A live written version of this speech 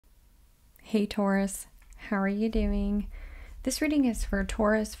Hey Taurus, how are you doing? This reading is for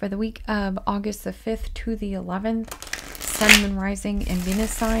Taurus for the week of August the 5th to the 11th. Sun, Moon, Rising, and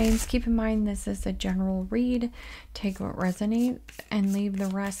Venus signs. Keep in mind this is a general read. Take what resonates and leave the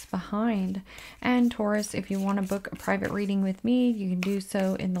rest behind. And Taurus, if you want to book a private reading with me, you can do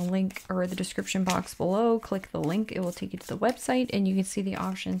so in the link or the description box below. Click the link. It will take you to the website and you can see the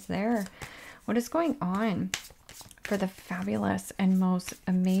options there. What is going on for the fabulous and most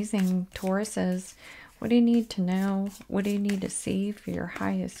amazing Tauruses? What do you need to know? What do you need to see for your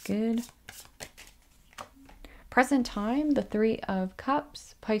highest good? Present time, the Three of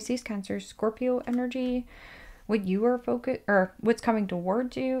Cups, Pisces, Cancer, Scorpio energy. What you are focused, or what's coming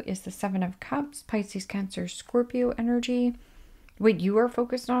towards you, is the Seven of Cups, Pisces, Cancer, Scorpio energy. What you are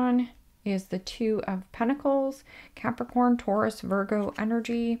focused on is the Two of Pentacles, Capricorn, Taurus, Virgo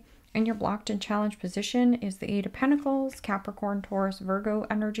energy. And your blocked and challenged position is the Eight of Pentacles, Capricorn, Taurus, Virgo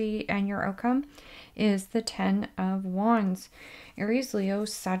energy. And your outcome is the Ten of Wands, Aries, Leo,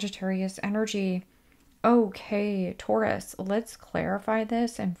 Sagittarius energy. Okay, Taurus, let's clarify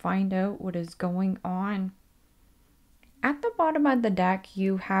this and find out what is going on. At the bottom of the deck,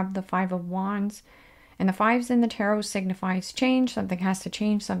 you have the Five of Wands. And the fives in the tarot signifies change. Something has to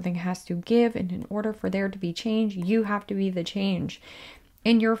change. Something has to give. And in order for there to be change, you have to be the change.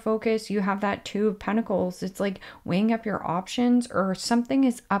 In your focus, you have that Two of Pentacles. It's like weighing up your options, or something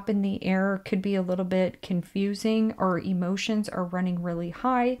is up in the air. Could be a little bit confusing, or emotions are running really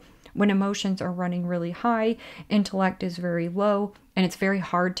high. When emotions are running really high, intellect is very low, and it's very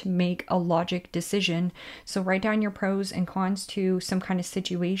hard to make a logic decision. So write down your pros and cons to some kind of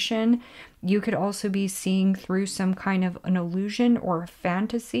situation. You could also be seeing through some kind of an illusion or a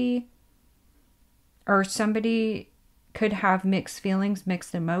fantasy, or somebody could have mixed feelings,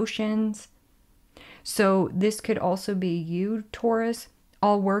 mixed emotions. So this could also be you, Taurus.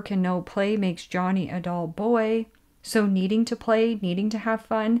 All work and no play makes Johnny a dull boy. So needing to play, needing to have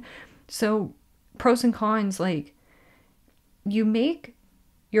fun. So pros and cons, like you make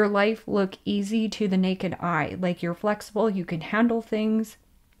your life look easy to the naked eye. Like you're flexible, you can handle things.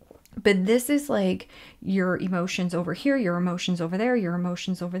 But this is like your emotions over here, your emotions over there, your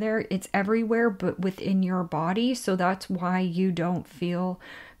emotions over there. It's everywhere but within your body. So that's why you don't feel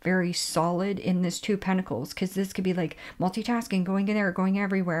very solid in this Two of Pentacles. Because this could be like multitasking, going in there, going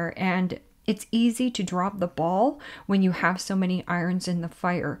everywhere. And it's easy to drop the ball when you have so many irons in the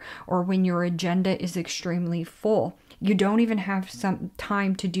fire, or when your agenda is extremely full. You don't even have some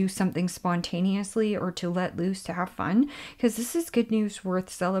time to do something spontaneously or to let loose, to have fun, because this is good news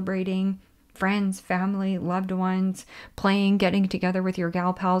worth celebrating. Friends, family, loved ones, playing, getting together with your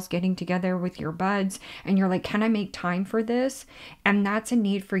gal pals, getting together with your buds, and you're like, can I make time for this? And that's a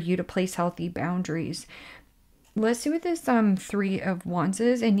need for you to place healthy boundaries. Let's see what this Three of Wands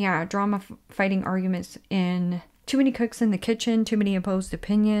is. And yeah, drama, fighting, arguments, in too many cooks in the kitchen, too many opposed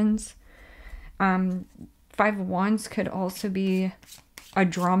opinions. Five of Wands could also be a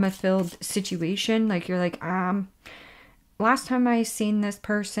drama-filled situation. Like you're like, last time I seen this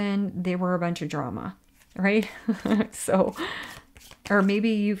person, they were a bunch of drama, right? So, or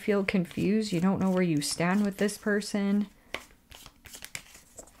maybe you feel confused. You don't know where you stand with this person.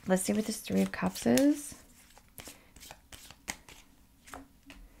 Let's see what this Three of Cups is.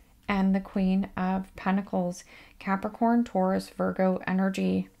 And the Queen of Pentacles, Capricorn, Taurus, Virgo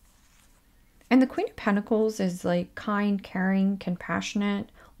energy. And the Queen of Pentacles is like kind, caring, compassionate,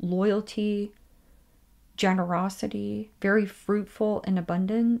 loyalty, generosity, very fruitful and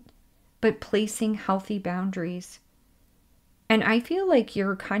abundant, but placing healthy boundaries. And I feel like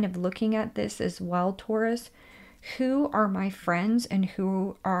you're kind of looking at this as well, Taurus. Who are my friends and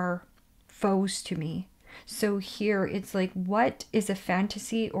who are foes to me? So here it's like, what is a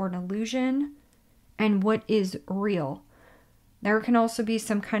fantasy or an illusion, and what is real? There can also be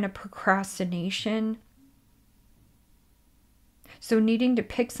some kind of procrastination. So needing to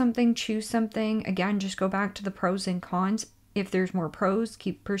pick something, choose something. Again, just go back to the pros and cons. If there's more pros,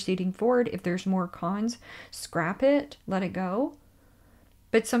 keep proceeding forward. If there's more cons, scrap it, let it go.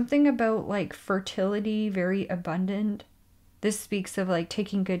 But something about like fertility, very abundant. This speaks of like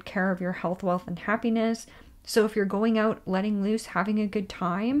taking good care of your health, wealth, and happiness. So if you're going out, letting loose, having a good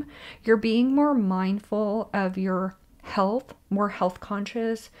time, you're being more mindful of your health, more health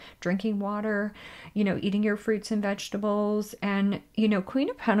conscious, drinking water, you know, eating your fruits and vegetables. And, you know, Queen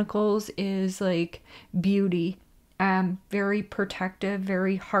of Pentacles is like beauty, very protective,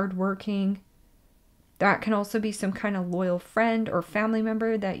 very hardworking. That can also be some kind of loyal friend or family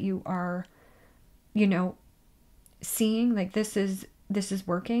member that you are, you know, seeing like this is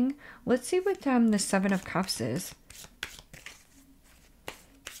working. Let's see what the Seven of Cups is.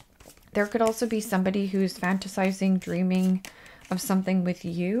 There could also be somebody who's fantasizing, dreaming of something with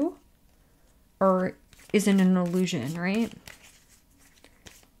you, or is in an illusion, right?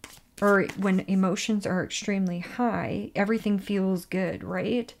 Or when emotions are extremely high, everything feels good,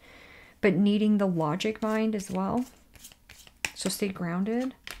 right? But needing the logic mind as well. So stay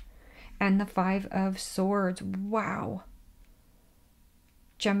grounded. And the 5 of Swords. Wow.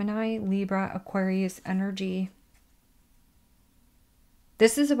 Gemini, Libra, Aquarius energy.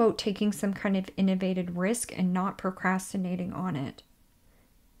 This is about taking some kind of innovative risk and not procrastinating on it.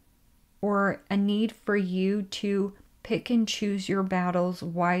 Or a need for you to pick and choose your battles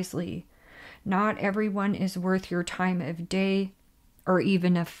wisely. Not everyone is worth your time of day or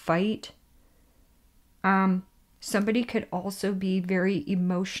even a fight. Somebody could also be very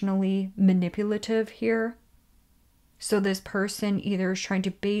emotionally manipulative here. So this person either is trying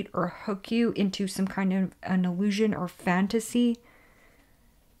to bait or hook you into some kind of an illusion or fantasy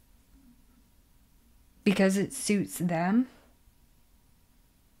because it suits them.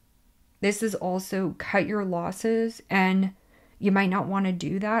 This is also cut your losses, and you might not want to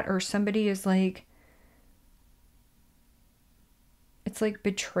do that. Or somebody is like, it's like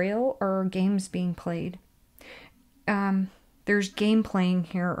betrayal or games being played. There's game playing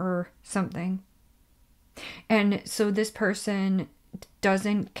here or something. And so this person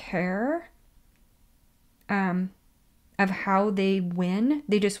doesn't care of how they win.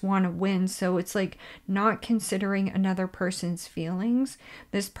 They just want to win. So it's like not considering another person's feelings.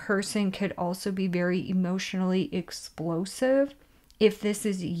 This person could also be very emotionally explosive. If this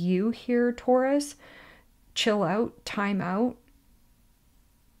is you here, Taurus, chill out, time out.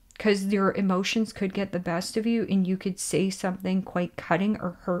 Because your emotions could get the best of you and you could say something quite cutting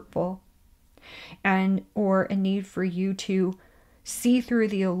or hurtful. And or a need for you to see through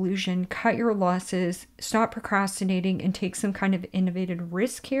the illusion, cut your losses, stop procrastinating, and take some kind of innovative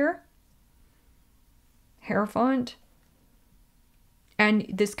risk here. Hierophant. And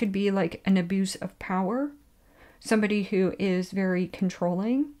this could be like an abuse of power. Somebody who is very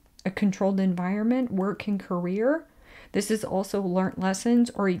controlling, a controlled environment, work and career. This is also learnt lessons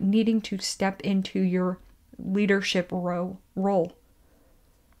or needing to step into your leadership role.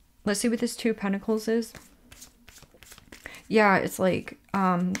 Let's see what this 2 of Pentacles is. Yeah, it's like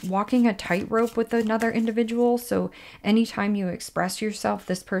walking a tightrope with another individual. So anytime you express yourself,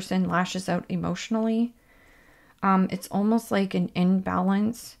 this person lashes out emotionally. It's almost like an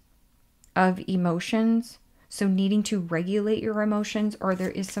imbalance of emotions. So needing to regulate your emotions, or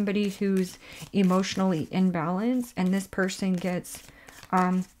there is somebody who's emotionally imbalanced and this person gets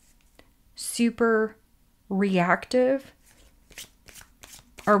super reactive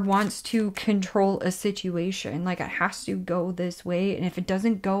or wants to control a situation. Like, it has to go this way, and if it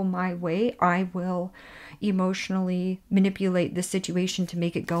doesn't go my way, I will emotionally manipulate the situation to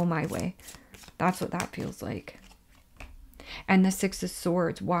make it go my way. That's what that feels like. And the 6 of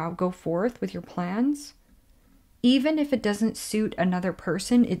Swords. Wow, go forth with your plans. Even if it doesn't suit another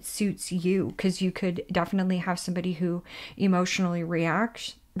person, it suits you, because you could definitely have somebody who emotionally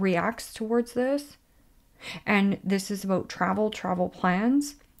reacts towards this. And this is about travel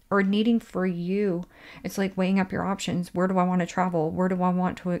plans, or needing for you. It's like weighing up your options. Where do I want to travel? Where do I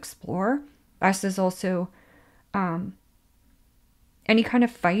want to explore? This is also any kind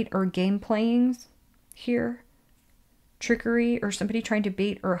of fight or game playings here. Trickery, or somebody trying to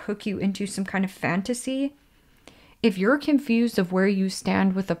bait or hook you into some kind of fantasy. If you're confused of where you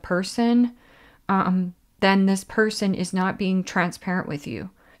stand with a person, then this person is not being transparent with you.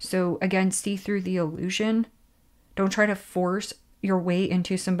 So again, see through the illusion. Don't try to force your way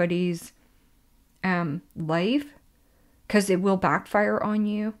into somebody's life, because it will backfire on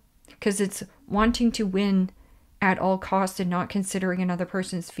you. Because it's wanting to win at all costs and not considering another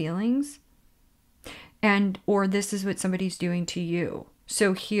person's feelings. Or this is what somebody's doing to you.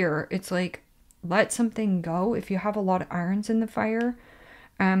 So here, it's like, let something go if you have a lot of irons in the fire.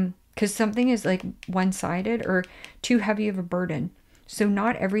 Because something is like one-sided or too heavy of a burden. So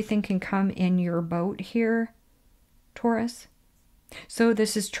not everything can come in your boat here, Taurus. So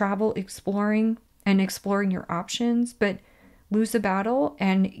this is travel, exploring your options, but lose a battle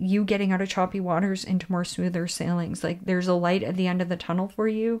and you getting out of choppy waters into more smoother sailings. Like, there's a light at the end of the tunnel for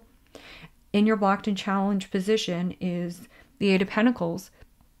you. In your blocked and challenged position is the 8 of Pentacles.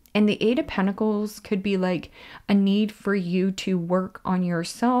 And the 8 of Pentacles could be like a need for you to work on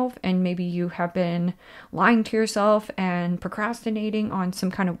yourself, and maybe you have been lying to yourself and procrastinating on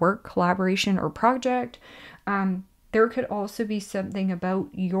some kind of work, collaboration, or project. There could also be something about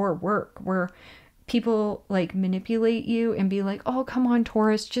your work where people like manipulate you and be like, oh, come on,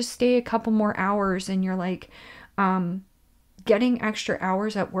 Taurus, just stay a couple more hours. And you're like, getting extra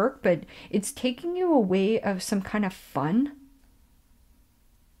hours at work, but it's taking you away of some kind of fun.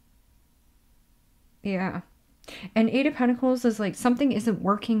 Yeah. And Eight of Pentacles is like something isn't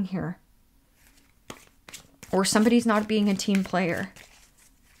working here. Or somebody's not being a team player.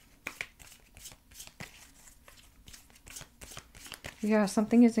 Yeah,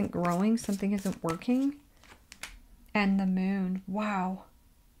 something isn't growing. Something isn't working. And the Moon. Wow.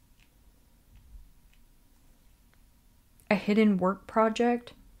 A hidden work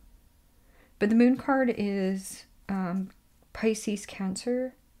project. But the Moon card is Pisces,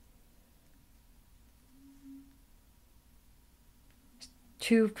 Cancer.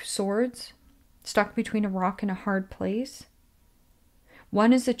 Two of Swords. Stuck between a rock and a hard place.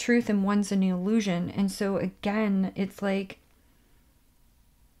 One is the truth and one's an illusion. And so again, it's like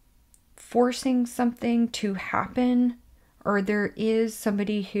forcing something to happen, or there is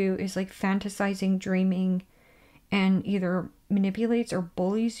somebody who is like fantasizing, dreaming, and either manipulates or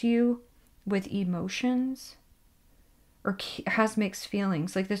bullies you with emotions, or has mixed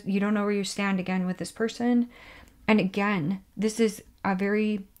feelings. Like this, you don't know where you stand again with this person. And again, this is a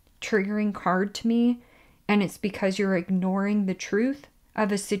very triggering card to me, and it's because you're ignoring the truth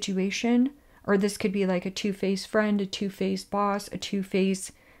of a situation. Or this could be like a two-faced friend, a two-faced boss, a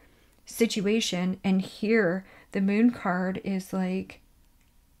two-faced situation. And here the Moon card is like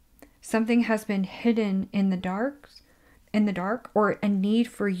something has been hidden in the dark, or a need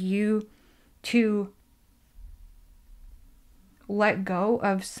for you to let go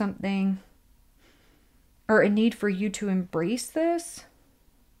of something, or a need for you to embrace this.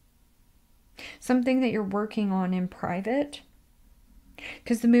 Something that you're working on in private.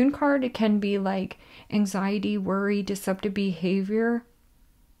 Because the Moon card, it can be like anxiety, worry, deceptive behavior,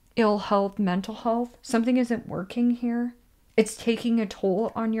 ill health, mental health. Something isn't working here. It's taking a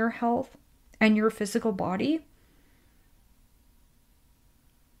toll on your health and your physical body.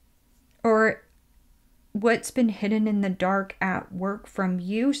 Or what's been hidden in the dark at work from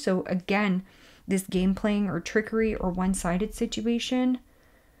you. So again, this game playing or trickery or one-sided situation.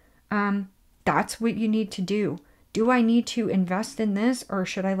 That's what you need to do. Do I need to invest in this, or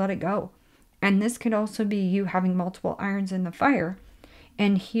should I let it go? And this could also be you having multiple irons in the fire.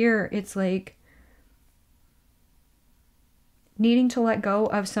 And here it's like needing to let go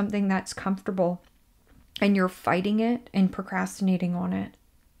of something that's comfortable, and you're fighting it and procrastinating on it.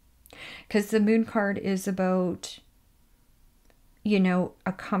 Because the Moon card is about, you know,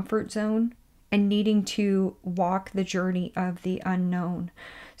 a comfort zone and needing to walk the journey of the unknown.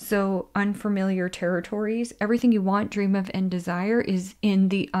 So unfamiliar territories, everything you want, dream of, and desire is in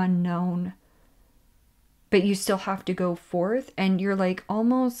the unknown. But you still have to go forth, and you're like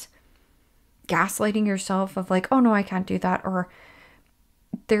almost gaslighting yourself of like, oh no, I can't do that. Or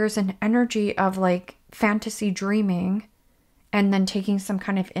there's an energy of like fantasy dreaming and then taking some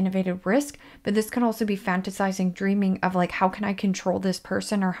kind of innovative risk. But this can also be fantasizing, dreaming of like, how can I control this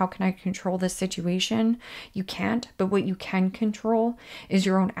person, or how can I control this situation? You can't, but what you can control is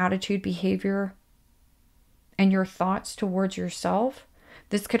your own attitude, behavior, and your thoughts towards yourself.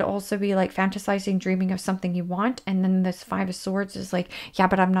 This could also be like fantasizing, dreaming of something you want. And then this Five of Swords is like, yeah,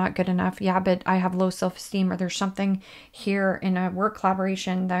 but I'm not good enough. Yeah, but I have low self-esteem. Or there's something here in a work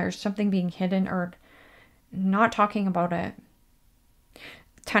collaboration. There's something being hidden or not talking about it.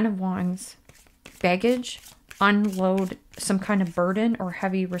 Ten of Wands. Baggage. Unload some kind of burden or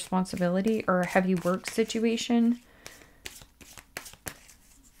heavy responsibility or a heavy work situation.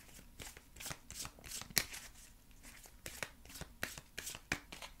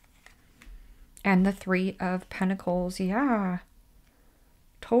 And the Three of Pentacles. Yeah,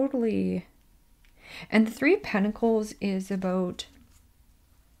 totally. And the Three of Pentacles is about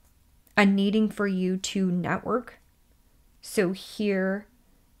a needing for you to network. So here,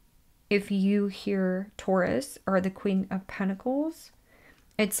 if you hear Taurus or the Queen of Pentacles,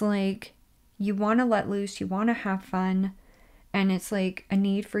 it's like you want to let loose, you want to have fun, and it's like a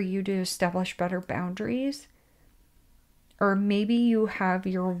need for you to establish better boundaries. Or maybe you have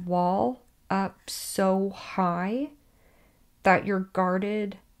your wall up so high that you're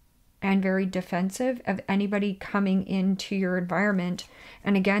guarded and very defensive of anybody coming into your environment.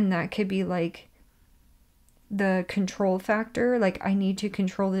 And again, that could be like the control factor. Like, I need to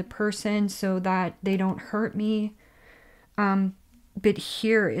control the person so that they don't hurt me. But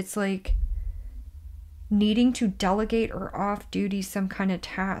here it's like needing to delegate or off duty some kind of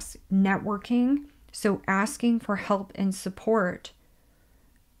task, networking. So asking for help and support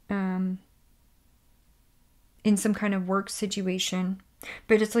in some kind of work situation.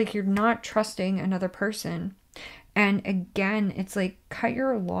 But it's like you're not trusting another person. And again, it's like cut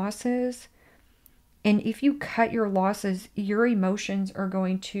your losses And if you cut your losses, your emotions are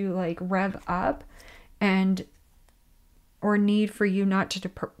going to like rev up, and or need for you not to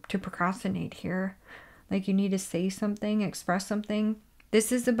procrastinate here. Like you need to say something, express something.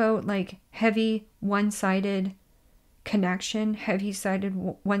 This is about like heavy one-sided connection, heavy-sided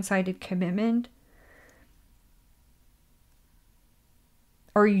one-sided commitment.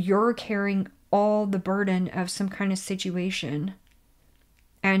 Or you're carrying all the burden of some kind of situation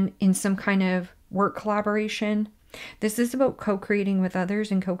and in some kind of work collaboration. This is about co-creating with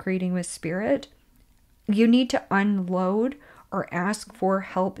others and co-creating with spirit. You need to unload or ask for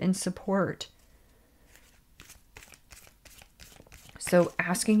help and support. So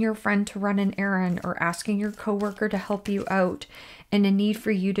asking your friend to run an errand or asking your coworker to help you out, and a need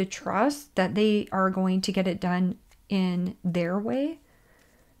for you to trust that they are going to get it done in their way.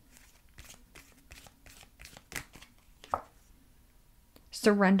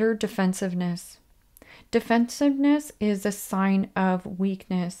 Surrender defensiveness. Defensiveness is a sign of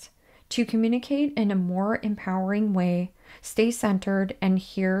weakness. To communicate in a more empowering way, stay centered and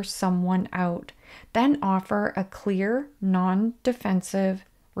hear someone out. Then offer a clear, non-defensive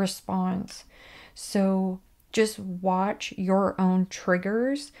response. So just watch your own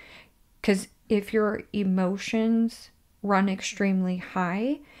triggers, because if your emotions run extremely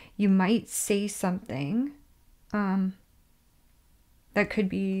high, you might say something that could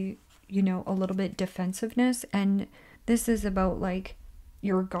be, you know, a little bit defensiveness. And this is about like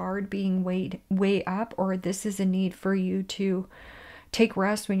your guard being way up, or this is a need for you to take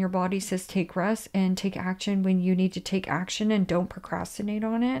rest when your body says take rest, and take action when you need to take action, and don't procrastinate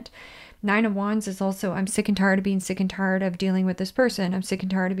on it. 9 of Wands is also, I'm sick and tired of being sick and tired of dealing with this person. I'm sick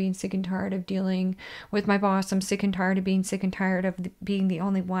and tired of being sick and tired of dealing with my boss. I'm sick and tired of being sick and tired of being the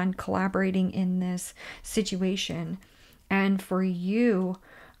only one collaborating in this situation. And for you,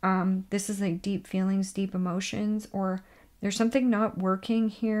 this is like deep feelings, deep emotions, or there's something not working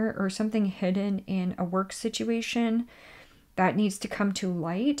here, or something hidden in a work situation that needs to come to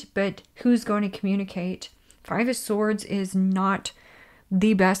light. But who's going to communicate? 5 of Swords is not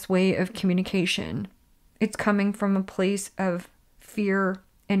the best way of communication. It's coming from a place of fear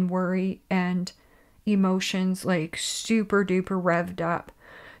and worry and emotions like super duper revved up.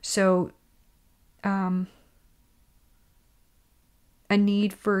 So, a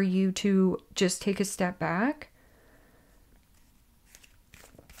need for you to just take a step back.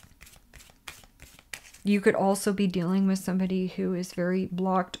 You could also be dealing with somebody who is very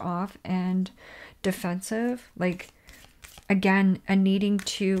blocked off and defensive. Like, again, a needing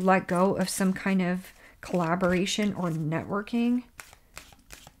to let go of some kind of collaboration or networking.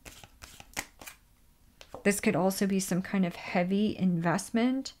 This could also be some kind of heavy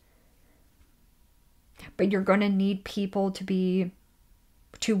investment. But you're going to need people to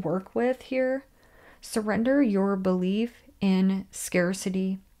work with here. Surrender your belief in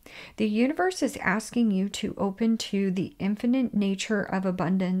scarcity. The universe is asking you to open to the infinite nature of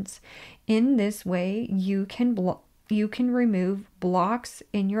abundance. In this way, you can remove blocks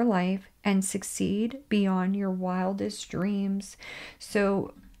in your life and succeed beyond your wildest dreams.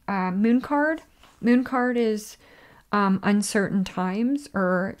 So, Moon card is uncertain times,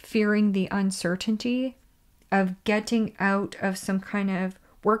 or fearing the uncertainty of getting out of some kind of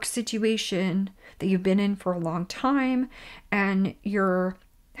work situation that you've been in for a long time, and you're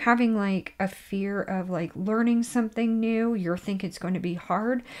having like a fear of like learning something new. You think it's going to be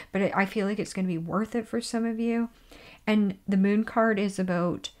hard, but I feel like it's going to be worth it for some of you. And the Moon card is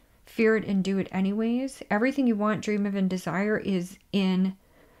about fear it and do it anyways. Everything you want, dream of, and desire is in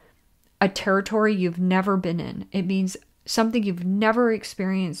a territory you've never been in. It means something you've never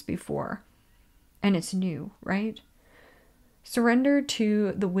experienced before, and it's new, right? Surrender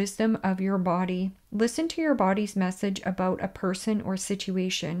to the wisdom of your body. Listen to your body's message about a person or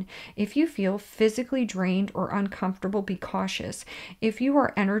situation. If you feel physically drained or uncomfortable, be cautious. If you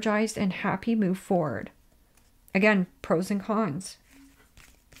are energized and happy, move forward. Again, pros and cons.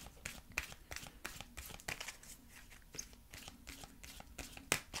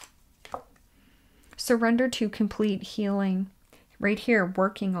 Surrender to complete healing. Right here,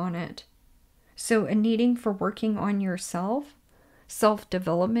 working on it. So a needing for working on yourself,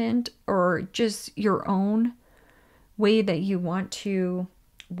 self-development, or just your own way that you want to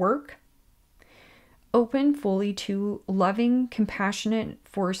work. Open fully to loving, compassionate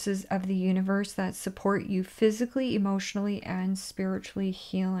forces of the universe that support you physically, emotionally, and spiritually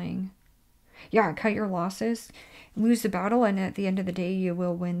healing. Yeah, cut your losses, lose the battle, and at the end of the day, you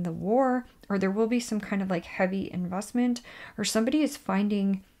will win the war, or there will be some kind of like heavy investment, or somebody is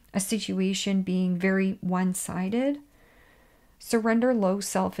finding a situation being very one-sided. Surrender low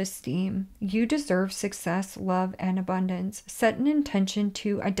self-esteem. You deserve success, love, and abundance. Set an intention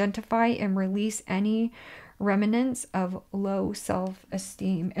to identify and release any remnants of low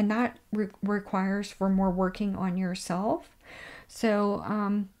self-esteem. And that requires for more working on yourself.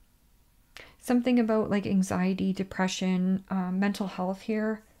 So something about like anxiety, depression, mental health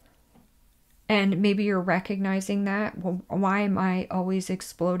here. And maybe you're recognizing that. Well, why am I always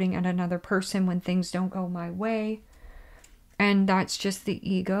exploding at another person when things don't go my way? And that's just the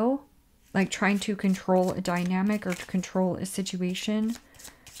ego, like trying to control a dynamic or to control a situation.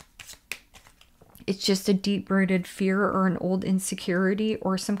 It's just a deep-rooted fear or an old insecurity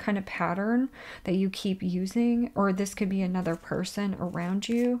or some kind of pattern that you keep using. Or this could be another person around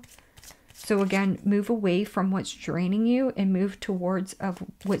you. So again, move away from what's draining you and move towards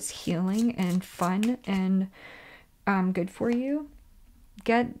what's healing and fun and good for you.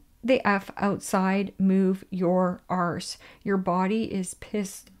 Get the F outside, move your arse. Your body is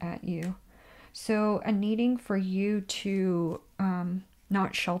pissed at you. So a needing for you to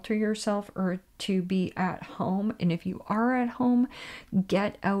not shelter yourself or to be at home. And if you are at home,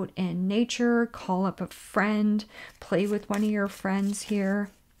 get out in nature, call up a friend, play with one of your friends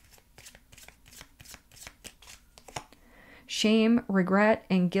here. Shame, regret,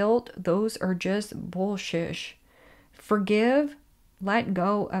 and guilt, those are just bullshit. Forgive, let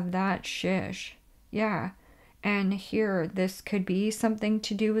go of that shish. Yeah. And here, this could be something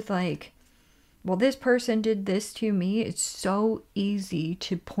to do with like, well, this person did this to me. It's so easy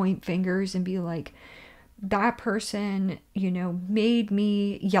to point fingers and be like, that person, you know, made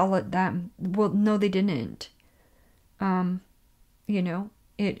me yell at them. Well, no, they didn't. You know,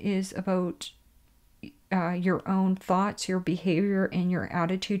 it is about your own thoughts, your behavior, and your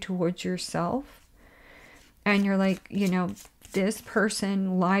attitude towards yourself. And you're like, you know, this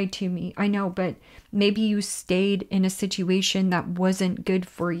person lied to me. I know, but maybe you stayed in a situation that wasn't good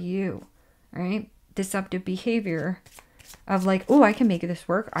for you, right? Deceptive behavior of like, oh, I can make this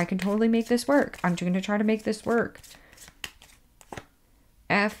work. I can totally make this work. I'm going to try to make this work.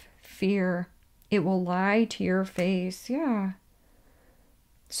 F, fear. It will lie to your face. Yeah.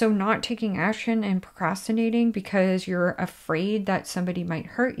 So not taking action and procrastinating because you're afraid that somebody might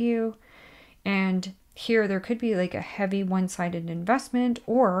hurt you. And here there could be like a heavy one-sided investment,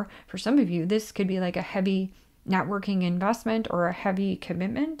 or for some of you, this could be like a heavy networking investment or a heavy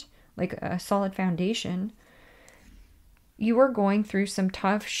commitment, like a solid foundation. You are going through some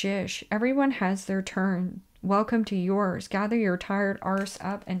tough shish. Everyone has their turn. Welcome to yours. Gather your tired arse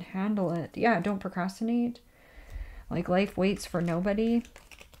up and handle it. Yeah, don't procrastinate. Like life waits for nobody.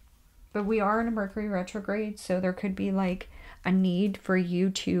 But we are in a Mercury retrograde, so there could be like a need for you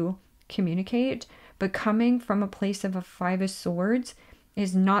to communicate. But coming from a place of a 5 of Swords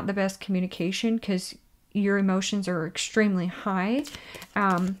is not the best communication because your emotions are extremely high.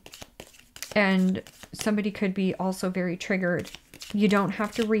 And somebody could be also very triggered. You don't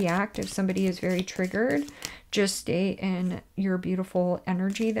have to react if somebody is very triggered. Just stay in your beautiful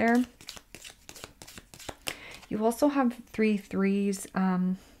energy there. You also have 3 threes.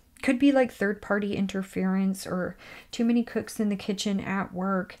 Could be like third-party interference or too many cooks in the kitchen at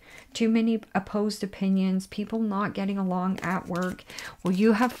work, too many opposed opinions, people not getting along at work. Well,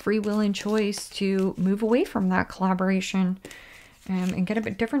 you have free will and choice to move away from that collaboration and get a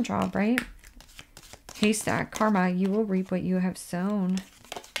bit different job, right? Haystack, karma, you will reap what you have sown.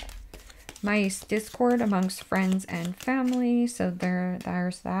 Mice, discord amongst friends and family. So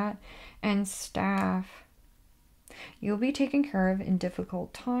there's that. And staff. You'll be taken care of in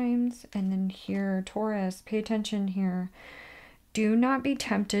difficult times. And then here, Taurus, pay attention here. Do not be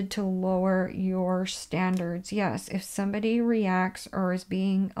tempted to lower your standards. Yes, if somebody reacts or is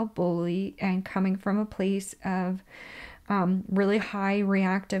being a bully and coming from a place of really high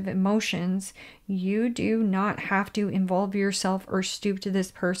reactive emotions, you do not have to involve yourself or stoop to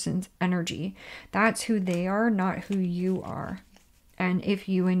this person's energy. That's who they are, not who you are. And if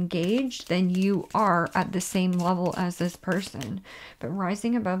you engage, then you are at the same level as this person. But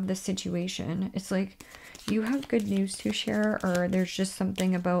rising above the situation, it's like you have good news to share, or there's just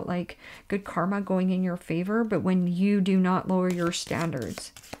something about like good karma going in your favor, but when you do not lower your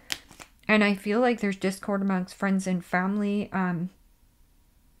standards. And I feel like there's discord amongst friends and family.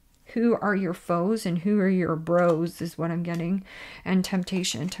 Who are your foes and who are your bros is what I'm getting. And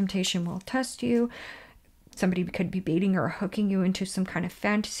temptation. Temptation will test you. Somebody could be baiting or hooking you into some kind of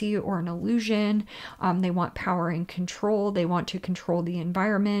fantasy or an illusion. They want power and control. They want to control the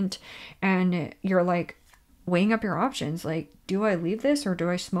environment. And you're like weighing up your options. Like, do I leave this or do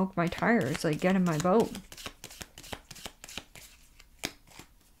I smoke my tires? Like, get in my boat.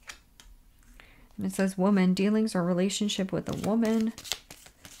 It says woman, dealings or relationship with a woman.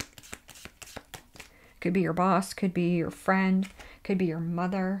 Could be your boss, could be your friend, could be your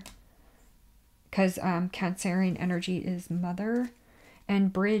mother. Because Cancerian energy is mother.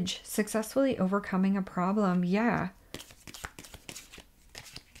 And bridge, successfully overcoming a problem. Yeah.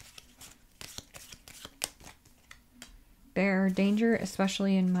 Bear, danger,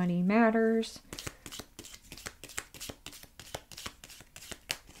 especially in money matters.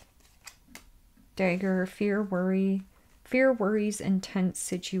 Dagger, fear, worry. Fear, worries, intense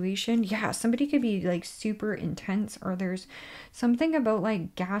situation. Yeah, somebody could be like super intense, or there's something about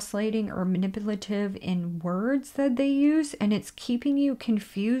like gaslighting or manipulative in words that they use, and it's keeping you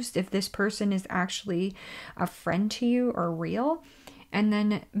confused if this person is actually a friend to you or real. And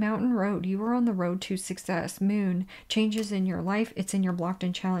then Mountain Road, you are on the road to success. Moon, changes in your life. It's in your blocked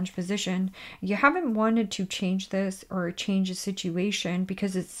and challenged position. You haven't wanted to change this or change a situation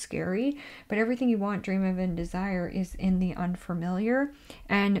because it's scary, but everything you want, dream of, and desire is in the unfamiliar.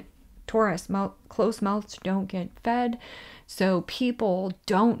 And Taurus, closed mouths don't get fed. So people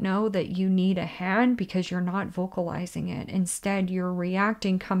don't know that you need a hand because you're not vocalizing it. Instead, you're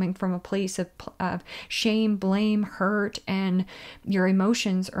reacting coming from a place of shame, blame, hurt, and your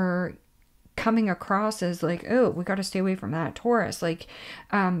emotions are coming across as like, oh, we got to stay away from that, Taurus. Like,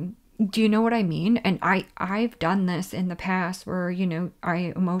 do you know what I mean? And I've done this in the past where, you know,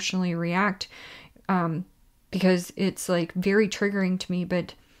 I emotionally react because it's like very triggering to me,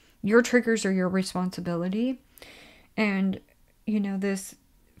 but your triggers are your responsibility. And, you know, this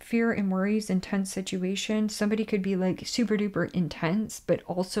fear and worries, intense situation, somebody could be like super duper intense, but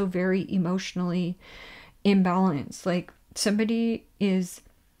also very emotionally imbalanced. Like somebody is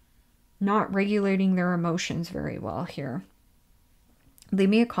not regulating their emotions very well here. Leave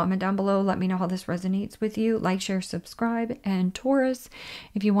me a comment down below. Let me know how this resonates with you. Like, share, subscribe. And Taurus,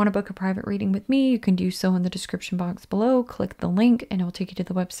 if you want to book a private reading with me, you can do so in the description box below. Click the link and it will take you to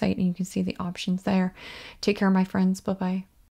the website and you can see the options there. Take care, my friends. Bye-bye.